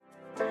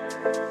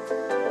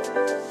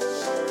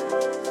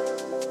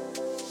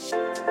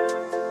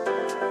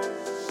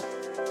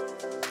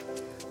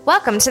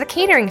Welcome to the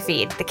Catering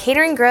Feed, the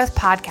Catering Growth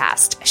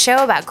Podcast, a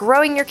show about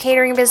growing your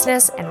catering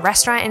business and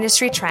restaurant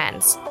industry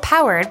trends,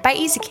 powered by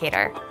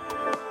EasyCater.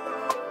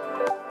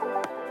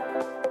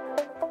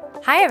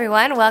 Hi,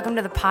 everyone. Welcome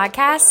to the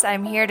podcast.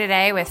 I'm here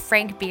today with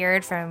Frank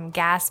Beard from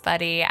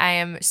GasBuddy. I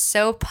am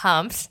so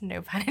pumped,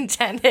 no pun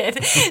intended,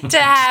 to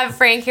have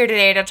Frank here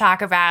today to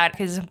talk about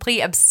his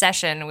complete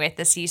obsession with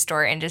the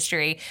C-store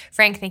industry.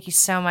 Frank, thank you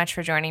so much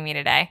for joining me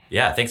today.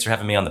 Yeah, thanks for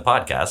having me on the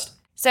podcast.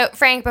 So,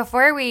 Frank,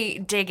 before we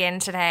dig in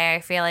today,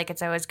 I feel like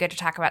it's always good to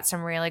talk about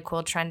some really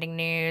cool trending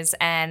news.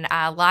 And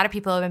a lot of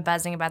people have been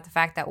buzzing about the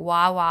fact that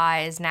Wawa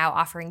is now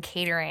offering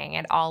catering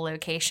at all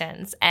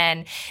locations.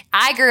 And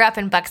I grew up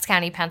in Bucks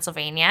County,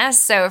 Pennsylvania,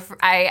 so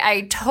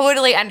I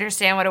totally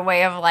understand what a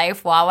way of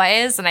life Wawa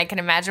is. And I can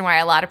imagine why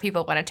a lot of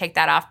people want to take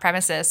that off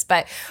premises.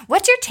 But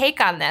what's your take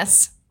on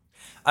this?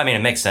 I mean,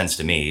 it makes sense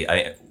to me.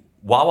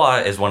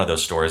 Wawa is one of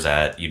those stores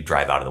that you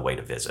drive out of the way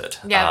to visit.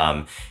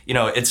 Yeah.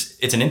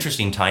 It's an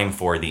interesting time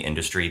for the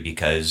industry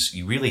because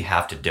you really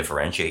have to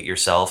differentiate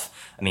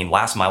yourself. I mean,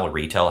 last mile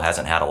retail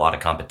hasn't had a lot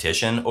of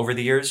competition over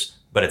the years,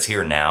 but it's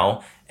here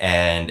now,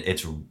 and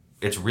it's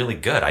really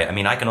good. I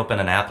mean, I can open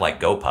an app like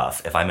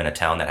GoPuff if I'm in a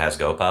town that has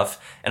GoPuff,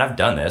 and I've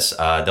done this.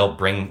 They'll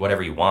bring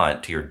whatever you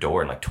want to your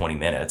door in like 20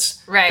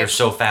 minutes. Right. They're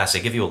so fast. They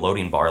give you a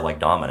loading bar like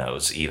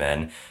Domino's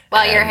even.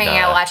 While you're hanging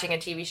out watching a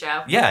TV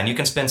show. Yeah, and you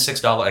can spend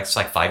 $6. It's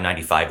like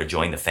 $5.95 to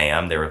join the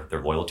fam, their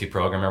loyalty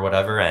program or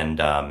whatever, and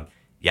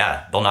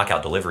they'll knock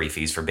out delivery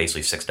fees for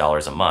basically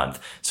 $6 a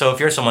month. So if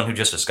you're someone who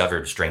just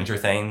discovered Stranger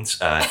Things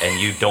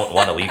and you don't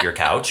want to leave your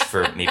couch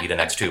for maybe the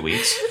next 2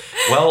 weeks,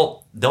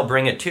 well, they'll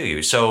bring it to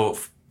you. So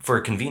for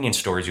convenience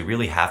stores, you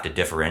really have to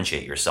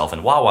differentiate yourself,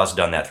 and Wawa's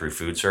done that through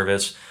food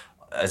service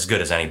as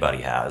good as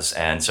anybody has.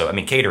 And so, I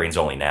mean, catering's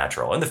only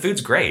natural, and the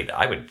food's great.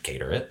 I would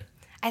cater it.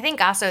 I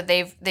think also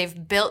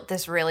they've built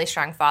this really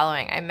strong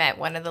following. I met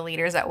one of the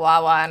leaders at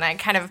Wawa, and I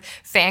kind of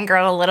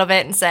fangirled a little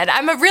bit and said,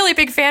 "I'm a really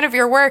big fan of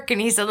your work."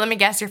 And he said, "Let me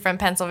guess, you're from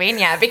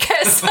Pennsylvania,"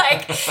 because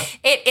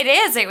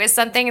it was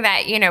something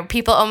that,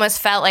 people almost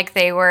felt like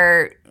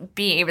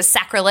it was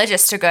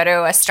sacrilegious to go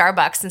to a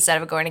Starbucks instead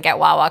of going to get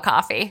Wawa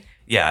coffee.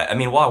 Yeah, I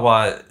mean,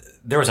 Wawa,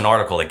 there was an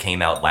article that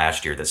came out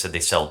last year that said they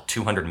sell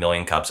 200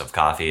 million cups of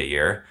coffee a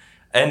year.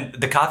 And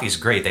the coffee's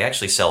great. They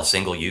actually sell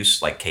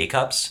single-use, like,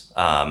 K-cups.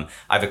 I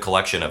have a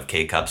collection of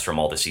K-cups from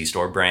all the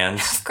C-store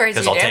brands. Of course you do.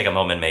 Because I'll take them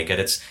home and make it.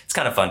 It's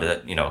kind of fun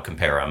to,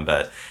 compare them.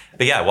 But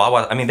yeah,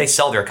 Wawa, I mean, they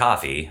sell their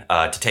coffee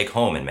to take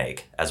home and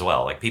make as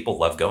well. Like, people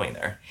love going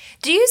there.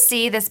 Do you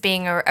see this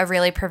being a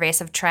really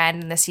pervasive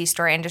trend in the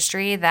C-store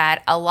industry,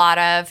 that a lot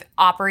of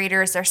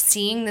operators are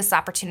seeing this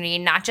opportunity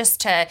not just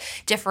to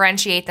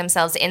differentiate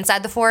themselves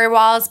inside the four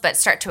walls, but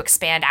start to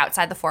expand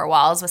outside the four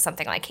walls with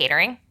something like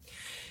catering?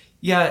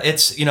 Yeah,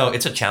 it's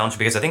a challenge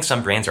because I think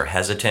some brands are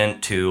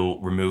hesitant to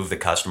remove the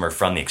customer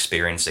from the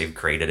experience they've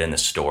created in the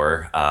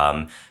store.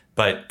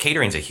 But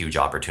catering's a huge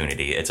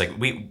opportunity. It's like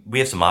we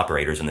have some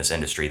operators in this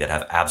industry that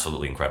have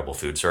absolutely incredible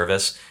food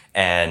service,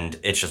 and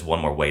it's just one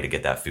more way to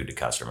get that food to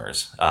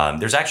customers.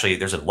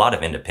 There's a lot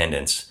of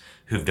independents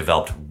who've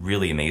developed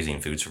really amazing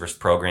food service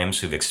programs,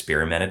 who've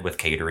experimented with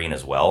catering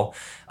as well,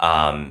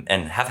 and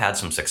have had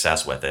some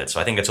success with it. So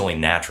I think it's only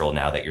natural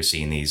now that you're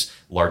seeing these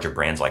larger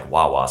brands like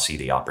Wawa see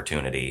the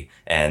opportunity,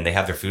 and they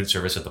have their food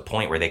service at the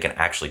point where they can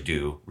actually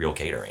do real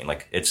catering.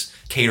 Like, it's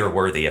cater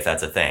worthy, if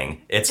that's a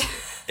thing.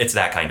 It's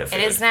that kind of food.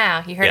 It is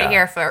now. You heard it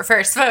here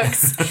first,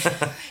 folks.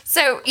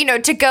 So,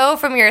 to go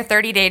from your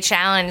 30-day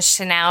challenge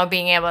to now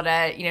being able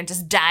to,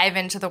 just dive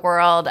into the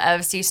world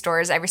of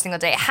C-stores every single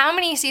day. How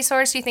many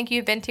C-stores do you think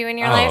you've been to in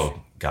your life?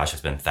 Oh, gosh,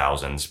 it's been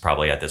thousands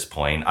probably at this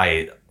point.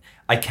 I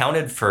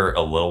counted for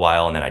a little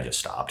while, and then I just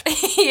stopped.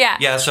 Yeah.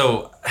 Yeah,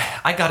 so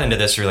I got into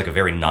this through like a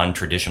very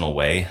non-traditional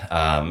way.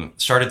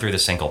 Started through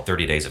this thing called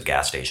 30 Days of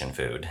Gas Station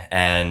Food.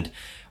 And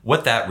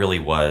what that really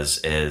was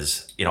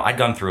is, I'd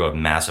gone through a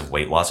massive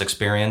weight loss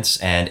experience,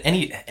 and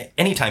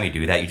anytime you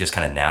do that, you just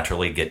kind of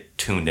naturally get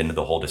tuned into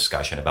the whole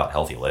discussion about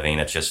healthy living.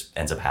 It just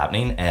ends up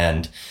happening.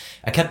 And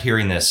I kept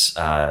hearing this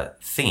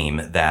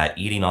theme that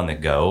eating on the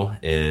go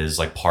is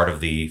like part of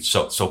the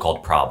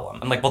so-called problem.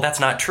 I'm like, well, that's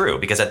not true,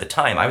 because at the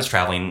time I was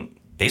traveling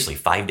basically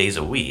 5 days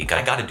a week.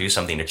 I got to do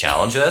something to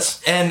challenge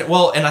this. And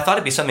I thought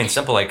it'd be something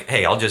simple like,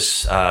 hey, I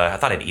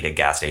thought I'd eat at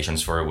gas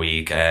stations for a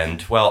week.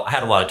 And I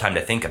had a lot of time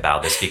to think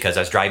about this because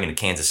I was driving to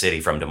Kansas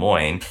City from Des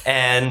Moines.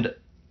 And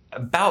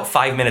about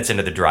 5 minutes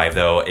into the drive,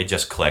 though, it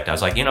just clicked. I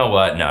was like, you know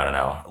what?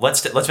 No.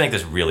 Let's make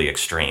this really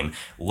extreme.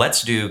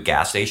 Let's do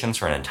gas stations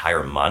for an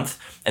entire month,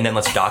 and then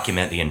let's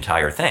document the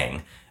entire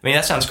thing. I mean,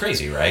 that sounds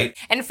crazy, right?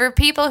 And for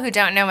people who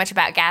don't know much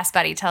about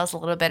GasBuddy, tell us a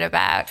little bit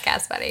about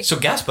GasBuddy. So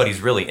GasBuddy is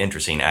really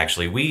interesting,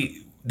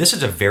 actually. This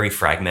is a very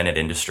fragmented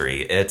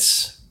industry.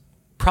 It's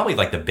probably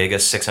like the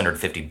biggest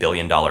 $650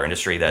 billion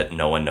industry that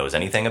no one knows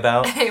anything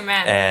about.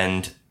 Amen.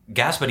 And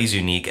GasBuddy is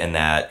unique in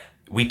that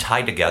we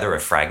tied together a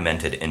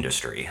fragmented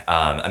industry.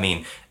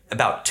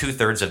 about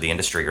 2/3 of the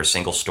industry are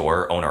single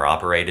store owner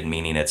operated,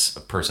 meaning it's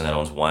a person that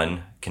owns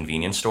one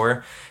convenience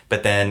store.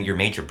 But then your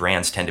major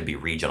brands tend to be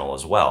regional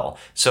as well.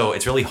 So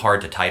it's really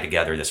hard to tie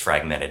together this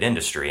fragmented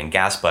industry. And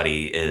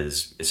GasBuddy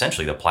is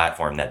essentially the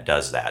platform that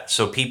does that.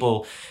 So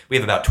we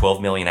have about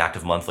 12 million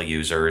active monthly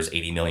users,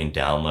 80 million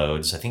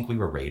downloads. I think we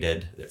were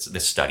rated,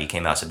 this study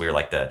came out, said we were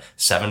like the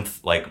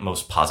 7th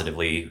most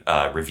positively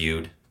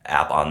reviewed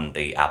app on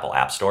the Apple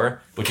App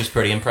Store, which is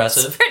pretty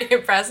impressive. It's pretty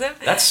impressive.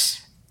 That's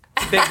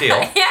a big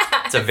deal.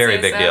 Yeah, it's a very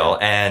big deal.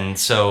 And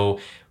so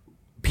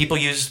people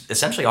use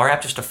essentially our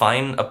app just to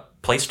find a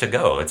place to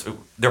go. It's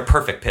their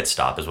perfect pit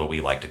stop is what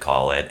we like to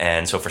call it.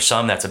 And so for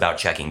some, that's about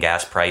checking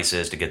gas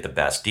prices to get the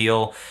best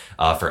deal.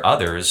 For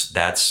others,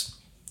 that's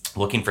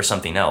looking for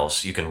something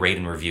else. You can rate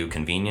and review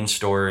convenience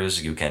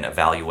stores. You can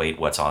evaluate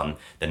what's on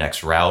the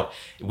next route.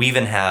 We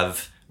even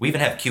have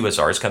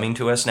QSRs coming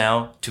to us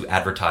now to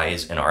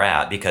advertise in our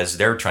app because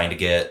they're trying to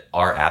get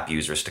our app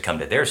users to come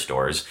to their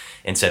stores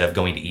instead of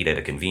going to eat at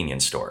a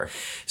convenience store.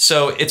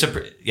 So it's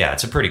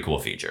a pretty cool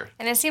feature.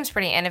 And it seems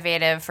pretty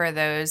innovative for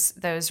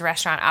those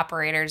restaurant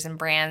operators and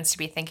brands to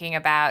be thinking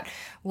about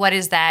what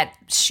is that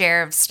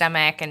share of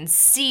stomach, and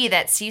see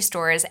that C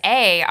stores,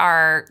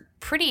 are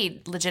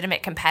pretty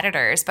legitimate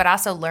competitors, but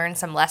also learn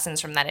some lessons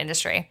from that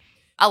industry.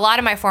 A lot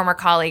of my former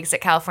colleagues at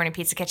California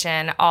Pizza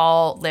Kitchen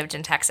all lived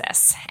in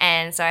Texas.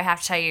 And so I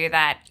have to tell you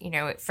that,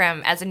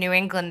 as a New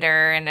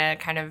Englander and a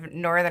kind of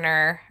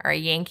northerner, or a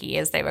Yankee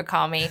as they would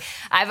call me,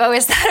 I've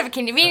always thought of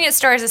convenience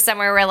stores as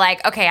somewhere where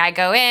okay, I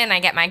go in,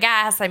 I get my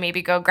gas, I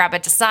maybe go grab a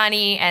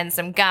Dasani and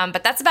some gum,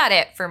 but that's about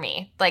it for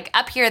me.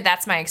 Up here,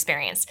 that's my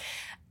experience.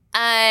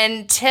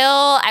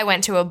 Until I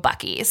went to a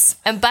Buc-ee's.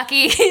 And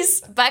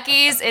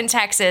Buc-ee's in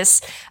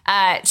Texas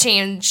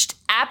changed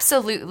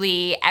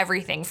absolutely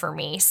everything for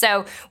me.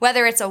 So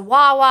whether it's a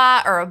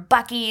Wawa or a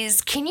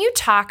Buc-ee's, can you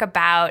talk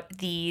about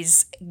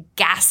these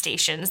gas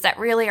stations that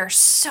really are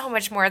so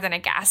much more than a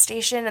gas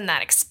station, and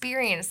that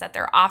experience that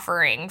they're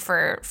offering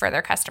for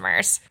their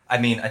customers? I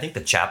mean, I think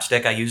the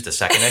chapstick I used a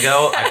second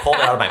ago, I pulled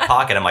it out of my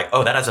pocket. I'm like,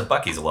 oh, that has a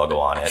Buc-ee's logo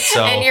on it.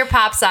 So, and your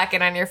pop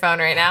socket on your phone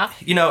right now?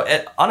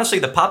 Honestly,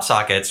 the pop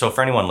socket, so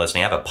for anyone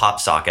listening, I have a pop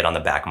socket on the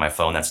back of my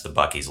phone. That's the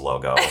Buc-ee's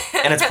logo.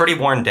 And it's pretty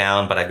worn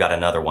down, but I've got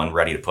another one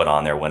ready to put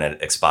on there when it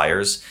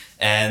expires.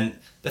 And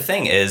the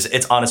thing is,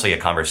 it's honestly a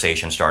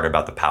conversation starter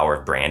about the power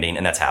of branding,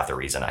 and that's half the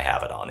reason I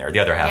have it on there. The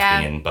other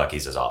half being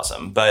Buc-ee's is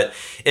awesome. But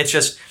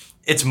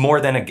it's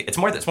more than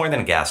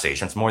a gas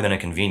station. It's more than a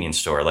convenience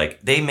store.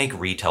 They make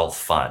retail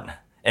fun.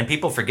 And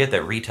people forget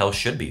that retail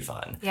should be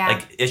fun. Yeah.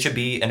 It should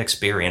be an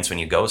experience when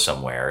you go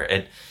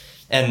somewhere.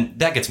 And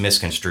that gets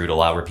misconstrued a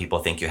lot, where people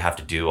think you have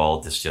to do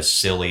all this just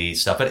silly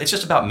stuff. But it's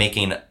just about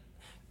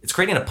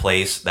creating a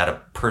place that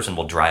a person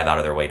will drive out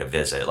of their way to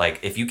visit.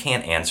 If you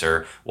can't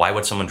answer, why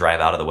would someone drive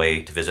out of the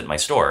way to visit my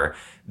store?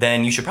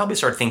 Then you should probably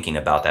start thinking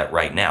about that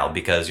right now,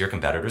 because your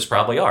competitors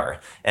probably are.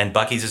 And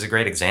Buc-ee's is a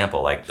great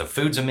example. The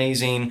food's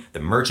amazing. The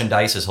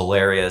merchandise is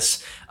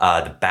hilarious.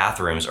 The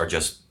bathrooms are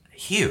just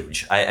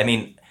huge. I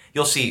mean,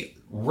 you'll see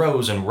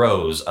rows and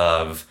rows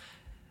of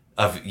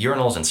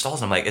urinals and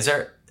stalls. And I'm like, is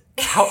there...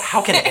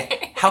 How could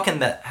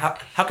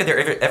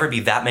there ever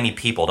be that many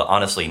people to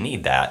honestly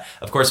need that?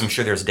 Of course, I'm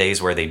sure there's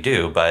days where they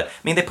do, but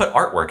they put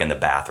artwork in the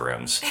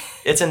bathrooms.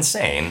 It's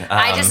insane.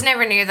 I just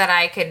never knew that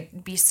I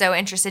could be so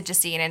interested to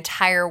see an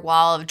entire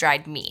wall of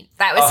dried meat.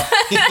 That was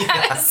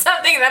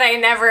something that I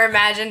never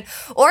imagined.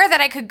 Or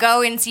that I could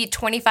go and see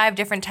 25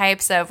 different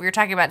types of, we were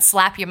talking about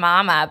slap your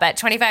mama, but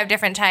 25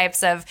 different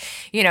types of,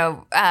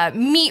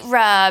 meat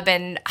rub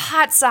and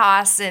hot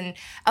sauce and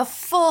a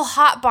full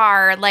hot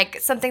bar,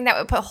 something that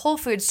would put Whole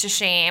Foods to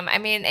shame. I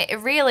mean, it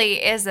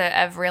really is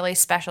a really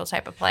special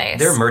type of place.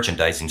 Their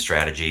merchandising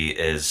strategy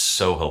is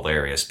so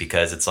hilarious,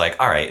 because it's all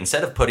right,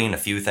 instead of putting a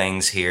few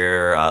things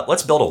here,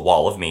 let's build a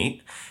wall of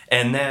meat.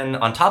 And then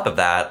on top of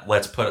that,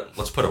 let's put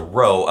a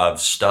row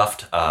of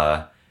stuffed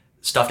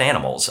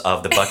animals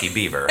of the Buc-ee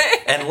Beaver.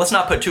 And let's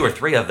not put 2 or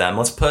 3 of them.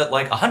 Let's put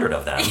 100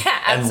 of them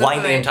and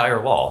line the entire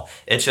wall.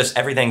 It's just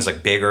everything's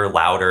bigger,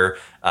 louder.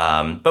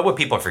 But what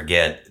people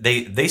forget,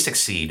 they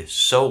succeed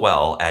so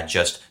well at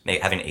just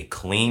having a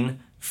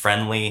clean,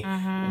 friendly,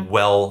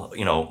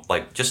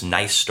 just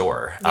nice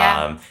store.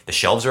 Yeah. The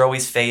shelves are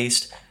always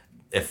faced.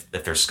 If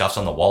there's scuffs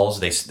on the walls,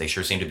 they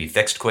sure seem to be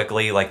fixed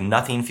quickly.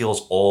 Nothing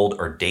feels old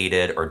or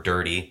dated or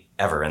dirty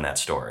ever in that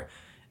store.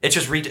 It's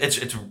just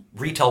it's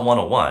retail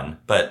 101,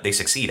 but they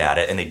succeed at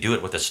it, and they do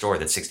it with a store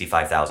that's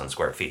 65,000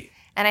 square feet.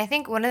 And I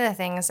think one of the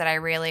things that I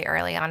really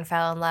early on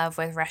fell in love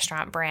with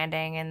restaurant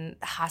branding and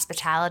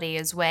hospitality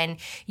is when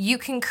you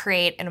can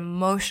create an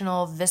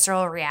emotional,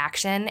 visceral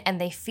reaction,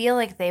 and they feel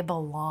like they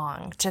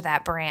belong to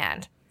that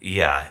brand.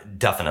 Yeah,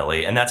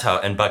 definitely. And that's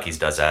and Buc-ee's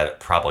does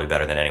that probably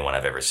better than anyone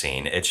I've ever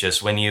seen. It's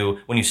just when you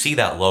see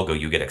that logo,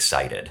 you get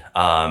excited.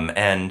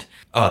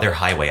 Their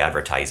highway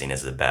advertising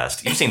is the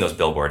best. You've seen those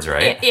billboards,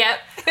 right? Yep.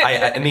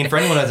 I mean, for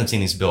anyone who hasn't seen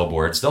these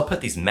billboards, they'll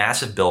put these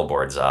massive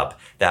billboards up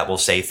that will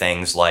say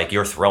things like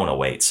 "your throne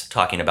awaits,"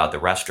 talking about the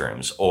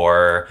restrooms,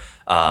 or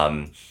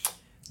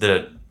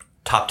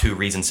top 2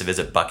 reasons to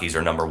visit Buc-ee's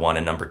are number 1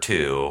 and number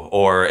 2,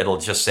 or it'll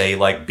just say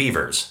like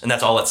beavers, and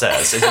that's all it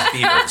says. It's just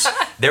beavers.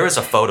 There was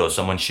a photo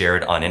someone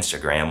shared on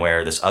Instagram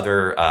where this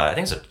other, I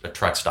think it's a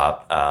truck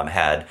stop,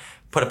 had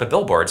put up a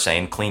billboard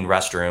saying clean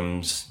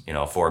restrooms,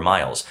 4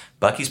 miles.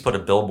 Buc-ee's put a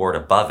billboard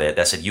above it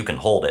that said you can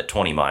hold it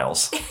 20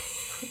 miles.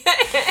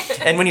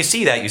 And when you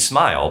see that, you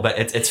smile, but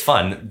it's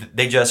fun.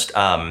 They just,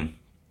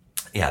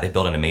 they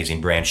built an amazing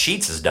brand.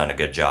 Sheetz has done a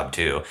good job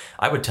too.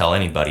 I would tell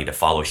anybody to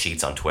follow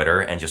Sheetz on Twitter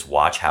and just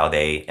watch how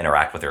they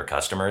interact with their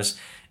customers.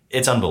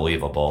 It's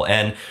unbelievable.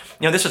 And,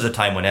 this is a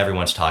time when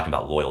everyone's talking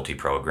about loyalty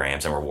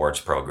programs and rewards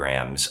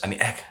programs. I mean,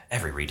 heck,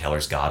 every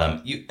retailer's got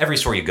them. Every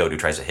store you go to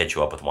tries to hit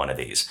you up with one of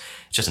these.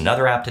 It's just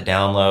another app to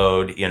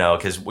download,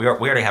 because we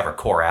already have our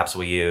core apps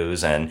we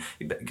use, and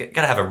you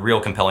got to have a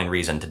real compelling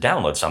reason to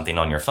download something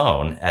on your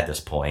phone at this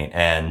point.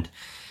 And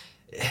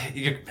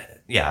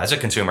as a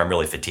consumer, I'm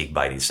really fatigued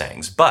by these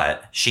things.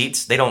 But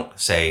Sheetz, they don't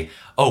say,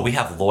 oh, we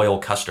have loyal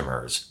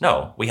customers.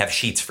 No, we have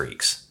Sheetz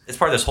freaks. It's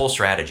part of this whole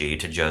strategy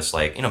to just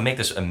make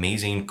this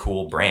amazing,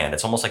 cool brand.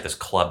 It's almost like this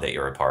club that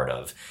you're a part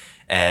of.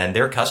 And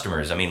their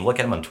customers, look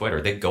at them on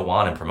Twitter. They go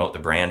on and promote the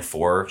brand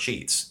for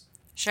Sheetz.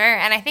 Sure.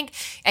 And I think,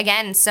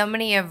 again, so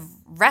many of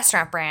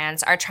restaurant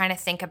brands are trying to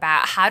think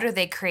about how do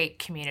they create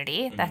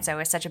community? That's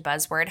always such a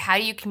buzzword. How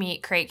do you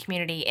create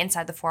community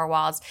inside the 4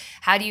 walls?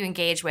 How do you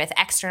engage with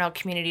external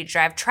community to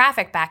drive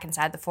traffic back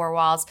inside the 4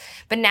 walls?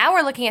 But now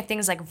we're looking at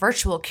things like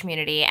virtual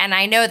community. And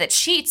I know that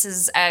Sheetz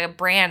is a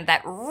brand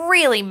that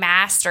really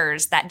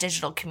masters that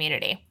digital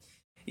community.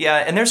 Yeah,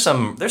 and there's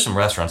some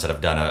restaurants that have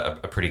done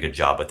a pretty good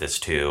job with this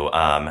too.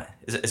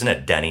 Isn't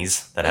it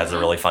Denny's that has a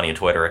really funny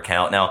Twitter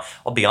account? Now,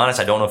 I'll be honest,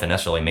 I don't know if it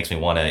necessarily makes me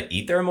want to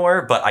eat there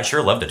more, but I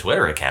sure love the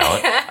Twitter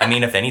account.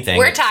 If anything,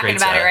 we're talking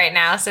about it right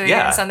now, so you're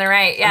doing something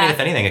right. Yeah. If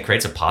anything, it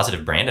creates a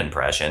positive brand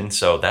impression,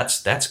 so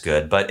that's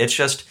good. But it's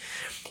just,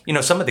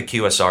 some of the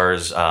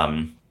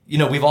QSRs,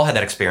 we've all had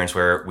that experience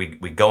where we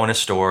go in a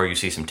store, you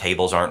see some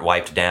tables aren't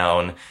wiped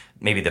down.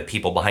 Maybe the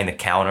people behind the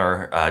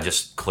counter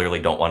just clearly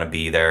don't want to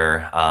be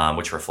there,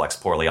 which reflects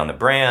poorly on the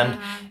brand.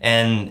 Mm-hmm.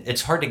 And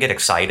it's hard to get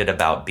excited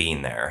about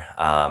being there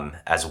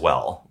as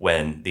well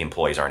when the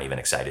employees aren't even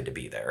excited to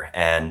be there.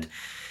 And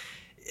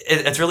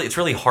it's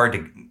really hard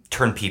to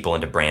turn people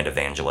into brand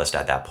evangelists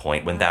at that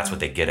point when that's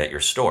what they get at your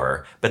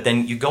store. But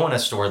then you go in a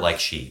store like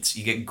Sheetz,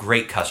 you get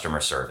great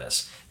customer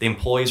service. The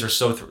employees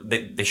are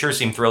they sure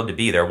seem thrilled to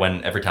be there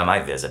every time I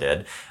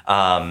visited.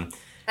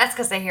 That's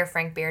because they hear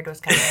Frank Beard was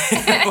coming.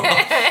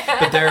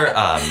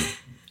 But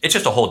it's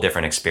just a whole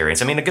different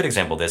experience. A good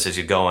example of this is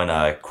you go on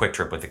a Quick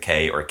Trip with a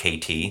K or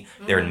KT.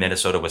 They're in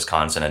Minnesota,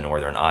 Wisconsin, and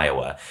northern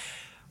Iowa.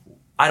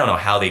 I don't know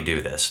how they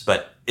do this,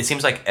 but it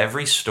seems like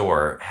every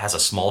store has a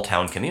small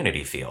town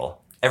community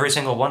feel. Every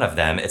single one of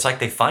them, it's like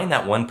they find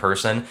that one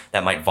person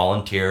that might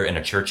volunteer in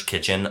a church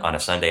kitchen on a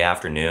Sunday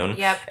afternoon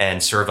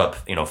and serve up,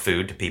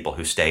 food to people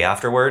who stay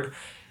afterward.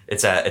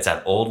 It's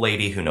that old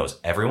lady who knows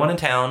everyone in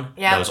town,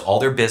 knows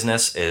all their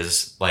business,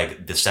 is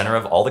like the center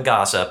of all the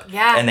gossip.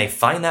 Yeah. And they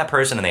find that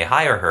person and they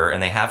hire her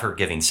and they have her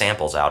giving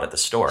samples out at the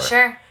store.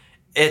 Sure.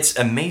 It's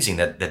amazing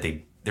that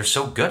they're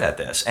so good at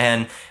this.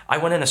 And I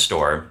went in a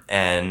store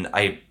and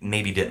I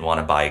maybe didn't want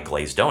to buy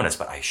glazed donuts,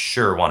 but I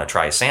sure want to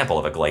try a sample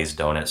of a glazed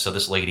donut. So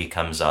this lady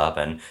comes up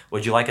and,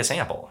 would you like a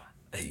sample?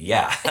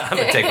 Yeah, I'm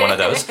going to take one of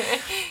those.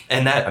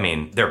 And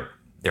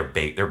their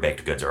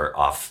baked goods are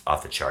off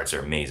the charts.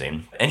 They're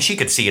amazing. And she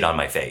could see it on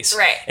my face.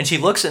 Right. And she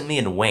looks at me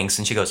and winks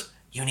and she goes,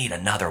 you need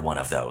another one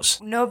of those.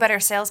 No better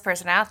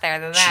salesperson out there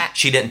than that.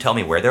 She didn't tell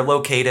me where they're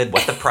located,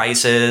 what the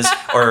price is,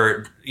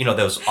 or,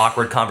 those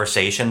awkward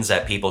conversations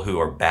that people who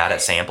are bad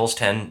at samples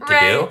tend to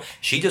do.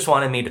 She just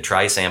wanted me to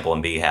try a sample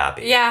and be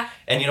happy. Yeah.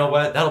 And you know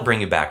what? That'll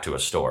bring you back to a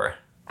store.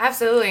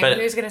 Absolutely. But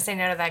who's going to say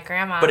no to that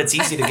grandma? But it's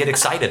easy to get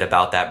excited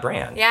about that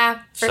brand.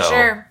 Yeah, for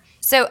sure.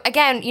 So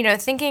again,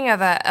 thinking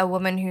of a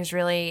woman who's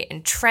really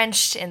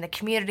entrenched in the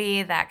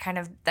community, that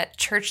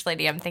church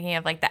lady, I'm thinking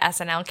of like the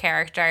SNL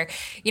character,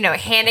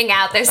 handing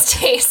out those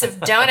tastes of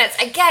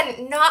donuts.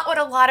 Again, not what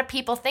a lot of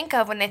people think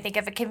of when they think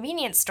of a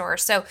convenience store.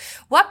 So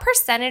what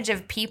percentage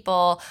of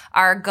people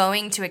are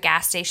going to a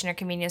gas station or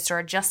convenience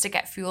store just to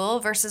get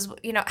fuel versus,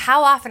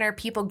 how often are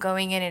people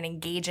going in and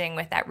engaging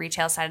with that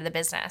retail side of the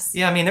business?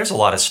 Yeah, there's a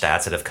lot of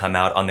stats that have come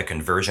out on the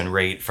conversion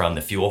rate from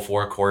the fuel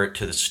forecourt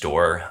to the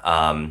store.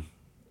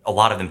 A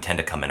lot of them tend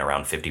to come in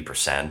around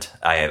 50%.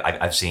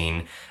 I've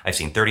seen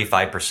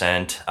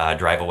 35%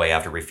 drive away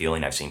after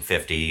refueling. I've seen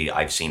 50.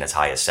 I've seen as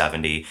high as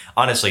 70.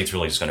 Honestly, it's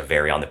really just going to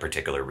vary on the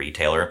particular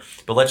retailer.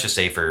 But let's just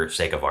say, for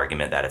sake of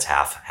argument, that it's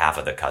half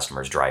of the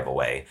customers drive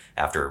away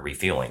after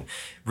refueling.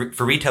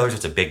 For retailers,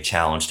 it's a big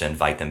challenge to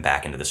invite them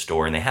back into the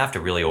store, and they have to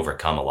really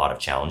overcome a lot of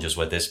challenges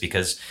with this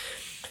because,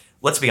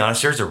 let's be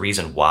honest, there's a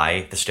reason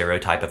why the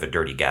stereotype of a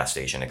dirty gas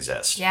station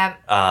exists. Yeah.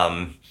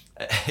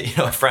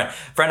 A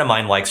friend of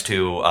mine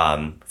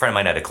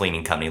at a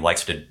cleaning company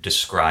likes to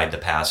describe the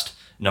past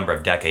number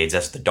of decades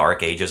as the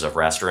dark ages of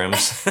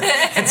restrooms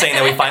and saying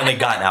that we've finally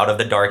gotten out of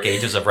the dark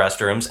ages of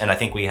restrooms. And I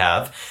think we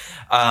have.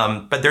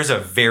 But there's a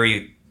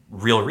very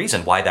real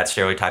reason why that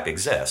stereotype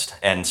exists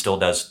and still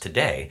does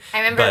today. I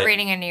remember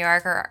reading a New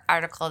Yorker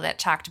article that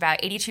talked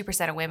about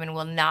 82% of women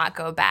will not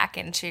go back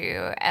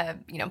into a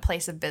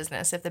place of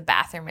business if the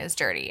bathroom is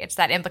dirty. It's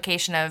that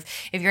implication of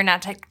if you're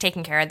not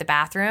taking care of the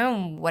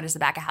bathroom, what does the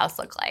back of house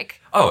look like?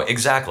 Oh,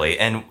 exactly.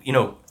 And,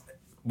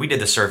 we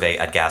did the survey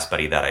at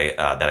GasBuddy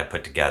that I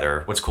put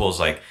together. What's cool is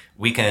like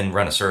we can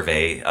run a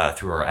survey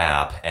through our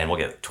app and we'll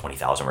get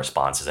 20,000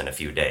 responses in a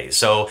few days.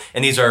 So,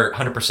 and these are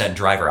 100%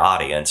 driver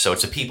audience. So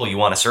it's the people you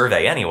want to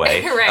survey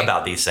anyway right.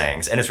 about these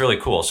things. And it's really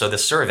cool. So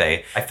this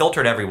survey, I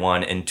filtered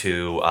everyone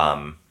into,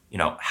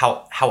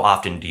 how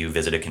often do you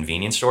visit a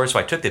convenience store? So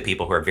I took the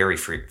people who are very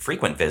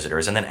frequent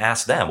visitors and then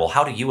asked them, well,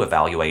 how do you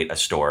evaluate a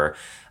store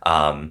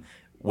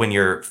when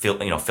you're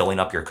filling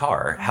up your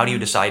car? How do you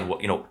decide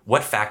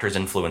what factors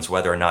influence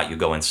whether or not you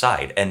go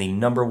inside? And the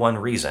number one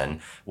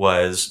reason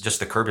was just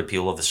the curb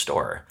appeal of the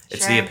store.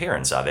 It's the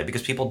appearance of it,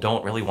 because people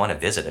don't really want to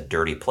visit a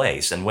dirty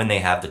place. And when they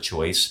have the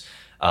choice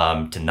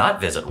to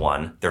not visit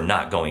one, they're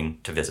not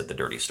going to visit the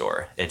dirty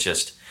store.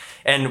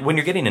 And when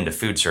you're getting into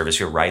food service,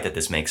 you're right that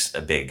this makes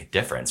a big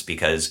difference,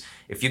 because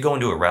if you go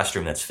into a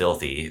restroom that's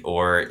filthy,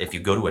 or if you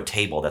go to a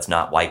table that's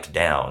not wiped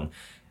down,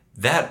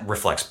 that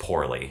reflects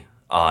poorly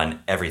on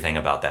everything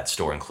about that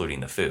store,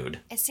 including the food.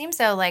 It seems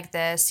though like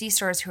the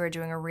C-stores who are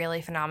doing a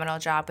really phenomenal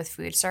job with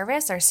food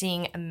service are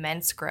seeing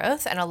immense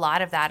growth, and a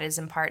lot of that is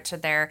in part to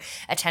their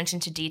attention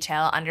to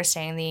detail,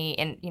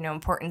 understanding the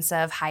importance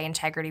of high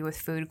integrity with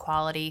food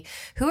quality.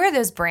 Who are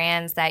those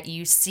brands that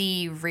you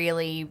see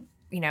really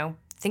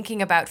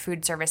thinking about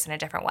food service in a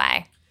different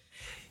way?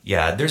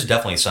 Yeah, there's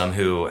definitely some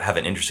who have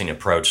an interesting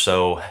approach.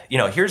 So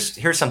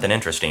here's something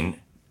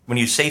interesting. When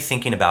you say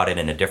thinking about it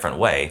in a different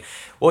way,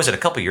 what was it, a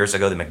couple years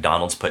ago that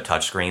McDonald's put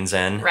touchscreens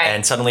in? Right.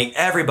 And suddenly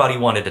everybody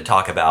wanted to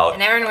talk about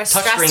and everyone was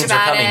touchscreens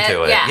about are coming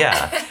to it.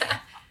 Yeah.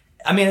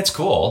 I mean, it's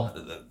cool.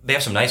 They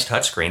have some nice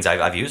touchscreens.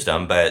 I've used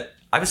them, but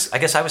I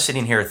guess I was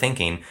sitting here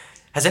thinking,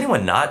 have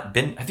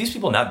these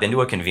people not been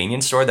to a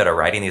convenience store that are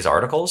writing these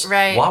articles?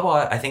 Right.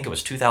 Wawa, I think it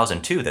was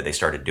 2002 that they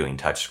started doing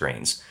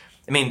touchscreens.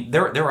 I mean,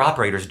 there were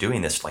operators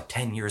doing this like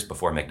 10 years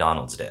before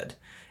McDonald's did.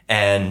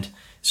 And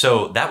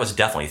so that was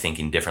definitely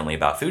thinking differently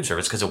about food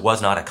service, because it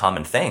was not a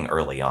common thing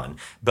early on.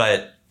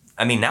 But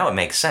I mean, now it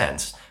makes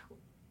sense.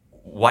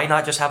 Why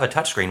not just have a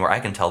touchscreen where I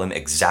can tell them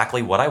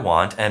exactly what I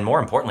want, and more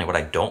importantly, what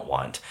I don't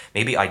want?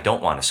 Maybe I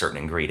don't want a certain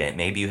ingredient.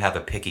 Maybe you have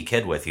a picky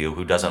kid with you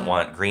who doesn't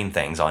want green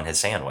things on his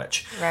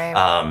sandwich.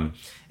 Right.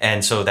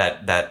 And so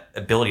that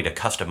ability to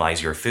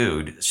customize your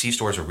food,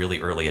 C-stores are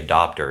really early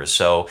adopters.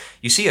 So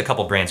you see a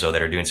couple brands, though,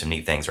 that are doing some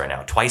neat things right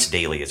now. Twice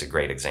Daily is a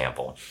great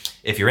example.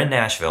 If you're in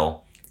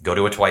Nashville, go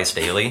to a Twice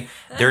Daily.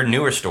 There are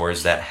newer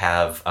stores that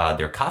have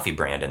their coffee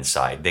brand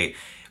inside.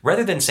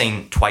 Rather than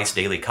saying Twice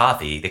Daily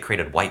Coffee, they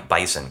created White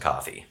Bison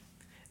Coffee,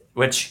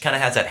 which kind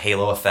of has that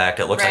halo effect.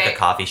 It looks like a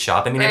coffee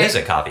shop. I mean, it is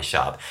a coffee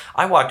shop.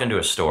 I walked into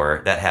a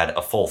store that had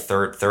a full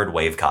third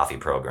wave coffee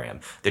program.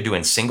 They're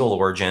doing single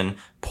origin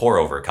pour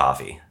over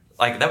coffee.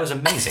 Like, that was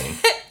amazing.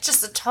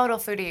 Just a total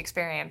foodie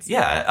experience.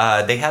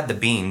 Yeah, they had the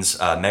beans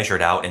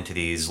measured out into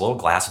these little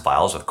glass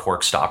vials with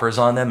cork stoppers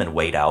on them and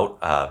weighed out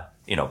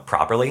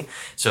properly.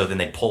 So then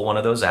they'd pull one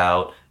of those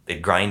out,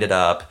 they'd grind it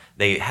up.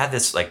 They had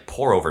this like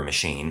pour over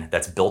machine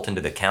that's built into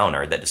the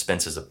counter that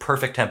dispenses a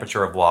perfect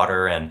temperature of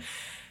water. And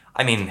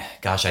I mean,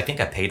 gosh, I think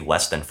I paid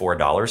less than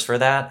 $4 for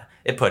that.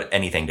 It put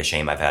anything to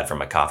shame I've had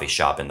from a coffee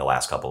shop in the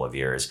last couple of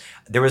years.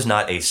 There was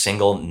not a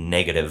single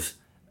negative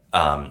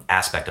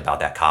aspect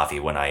about that coffee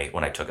when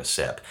I took a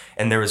sip.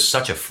 And there was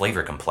such a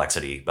flavor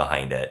complexity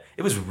behind it.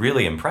 It was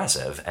really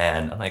impressive.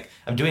 And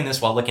I'm doing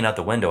this while looking out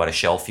the window at a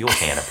Shell fuel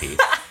canopy.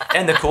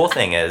 And the cool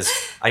thing is,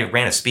 I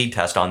ran a speed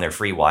test on their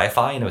free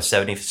Wi-Fi, and it was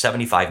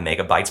 75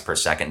 megabytes per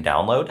second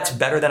download. It's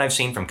better than I've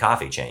seen from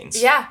coffee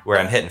chains. Yeah. Where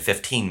I'm hitting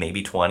 15,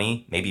 maybe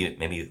 20,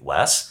 maybe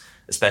less,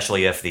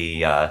 especially if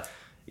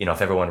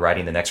if everyone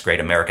writing the next great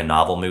American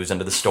novel moves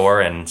into the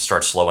store and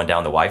starts slowing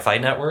down the Wi-Fi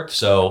network.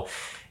 So,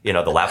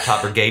 the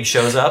laptop brigade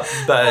shows up,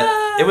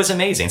 but it was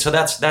amazing. So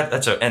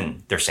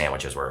and their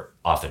sandwiches were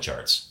off the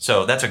charts.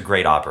 So that's a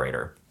great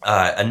operator.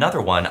 Another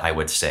one I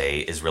would say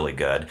is really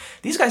good.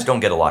 These guys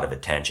don't get a lot of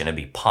attention. It'd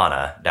be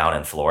Pana down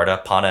in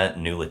Florida. Pana,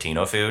 new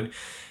Latino food.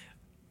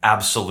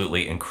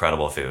 Absolutely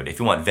incredible food. If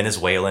you want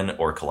Venezuelan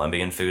or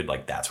Colombian food,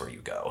 that's where you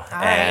go. All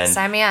right,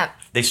 sign me up.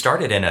 They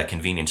started in a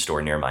convenience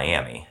store near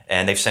Miami,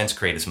 and they've since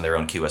created some of their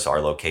own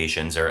QSR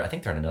locations. I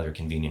think they're in another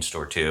convenience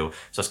store too.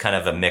 So it's kind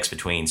of a mix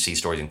between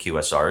C-stores and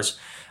QSRs.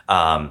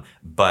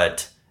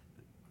 But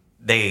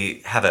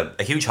they have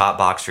a huge hot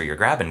box for your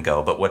grab and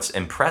go. But what's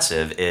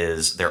impressive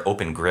is their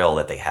open grill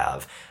that they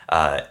have.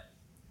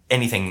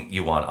 Anything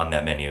you want on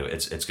that menu,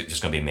 it's just going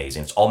to be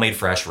amazing. It's all made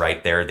fresh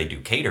right there. They do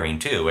catering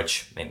too,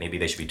 which maybe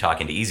they should be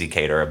talking to Easy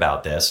Cater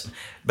about this.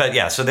 But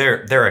yeah, so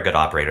they're a good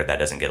operator that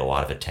doesn't get a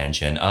lot of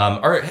attention.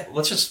 Or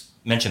let's just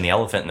mention the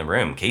elephant in the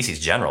room, Casey's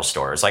General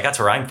Stores. That's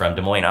where I'm from,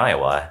 Des Moines,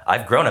 Iowa.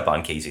 I've grown up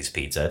on Casey's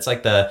Pizza. It's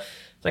like the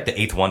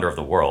eighth wonder of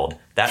the world.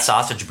 That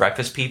sausage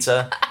breakfast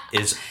pizza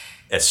is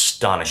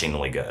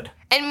astonishingly good.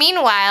 And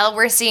meanwhile,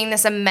 we're seeing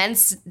this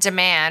immense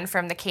demand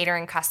from the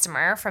catering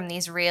customer, from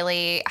these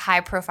really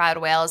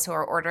high-profile whales who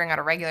are ordering on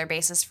a regular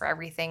basis for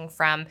everything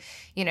from,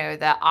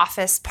 the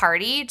office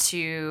party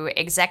to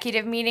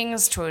executive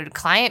meetings to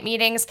client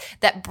meetings,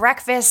 that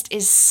breakfast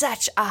is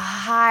such a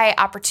high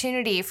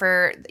opportunity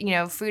for,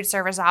 food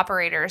service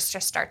operators to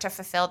start to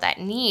fulfill that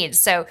need.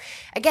 So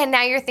again,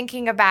 now you're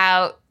thinking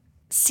about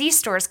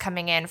C-stores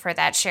coming in for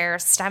that share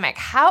of stomach.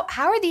 How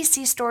are these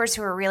C-stores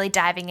who are really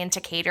diving into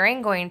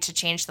catering going to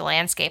change the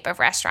landscape of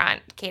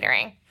restaurant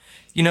catering?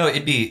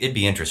 It'd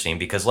be interesting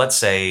because let's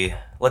say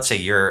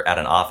you're at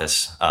an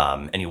office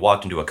and you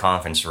walked into a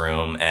conference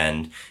room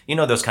and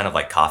those kind of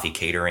like coffee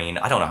catering.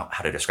 I don't know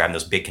how to describe them,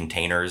 those big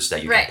containers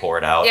that you can pour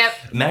it out. Yep.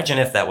 Imagine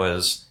if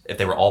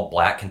they were all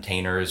black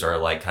containers or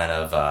like kind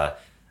of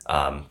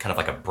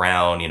like a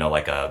brown,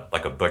 like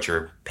a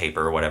butcher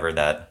paper or whatever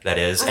that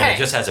is. Okay. And it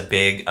just has a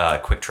big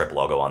Quick Trip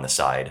logo on the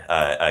side,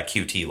 a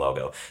QT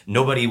logo.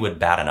 Nobody would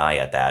bat an eye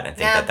at that and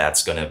think that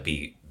that's going to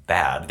be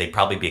bad. They'd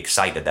probably be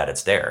excited that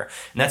it's there.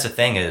 And that's the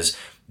thing is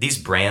these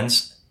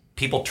brands,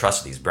 people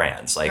trust these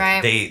brands.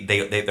 Like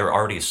they're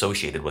already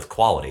associated with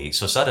quality.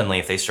 So suddenly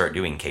if they start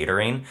doing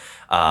catering,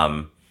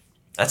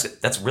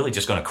 that's really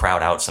just going to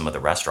crowd out some of the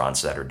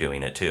restaurants that are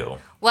doing it too.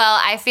 Well,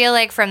 I feel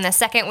like from the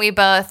second we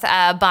both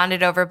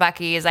bonded over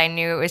Buc-ee's, I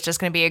knew it was just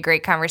going to be a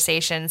great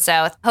conversation.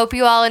 So hope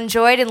you all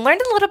enjoyed and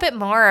learned a little bit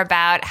more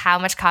about how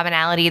much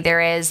commonality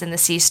there is in the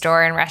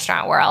C-store and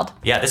restaurant world.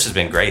 Yeah, this has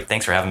been great.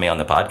 Thanks for having me on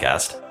the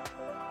podcast.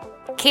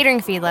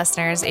 Catering Feed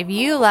listeners, if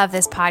you love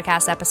this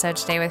podcast episode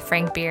today with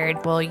Frank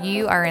Beard, well,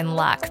 you are in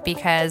luck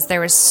because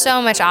there was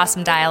so much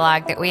awesome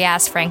dialogue that we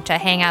asked Frank to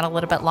hang out a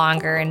little bit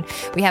longer, and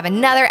we have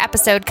another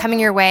episode coming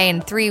your way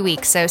in 3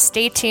 weeks, so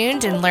stay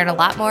tuned and learn a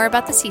lot more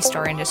about the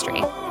C-store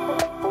industry.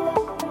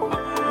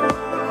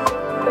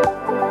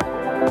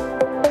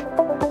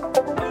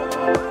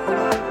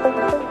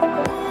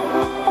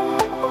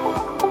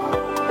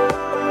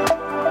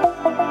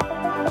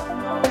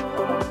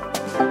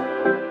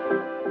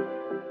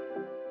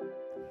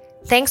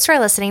 Thanks for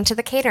listening to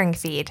the Catering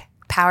Feed,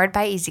 powered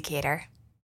by EasyCater.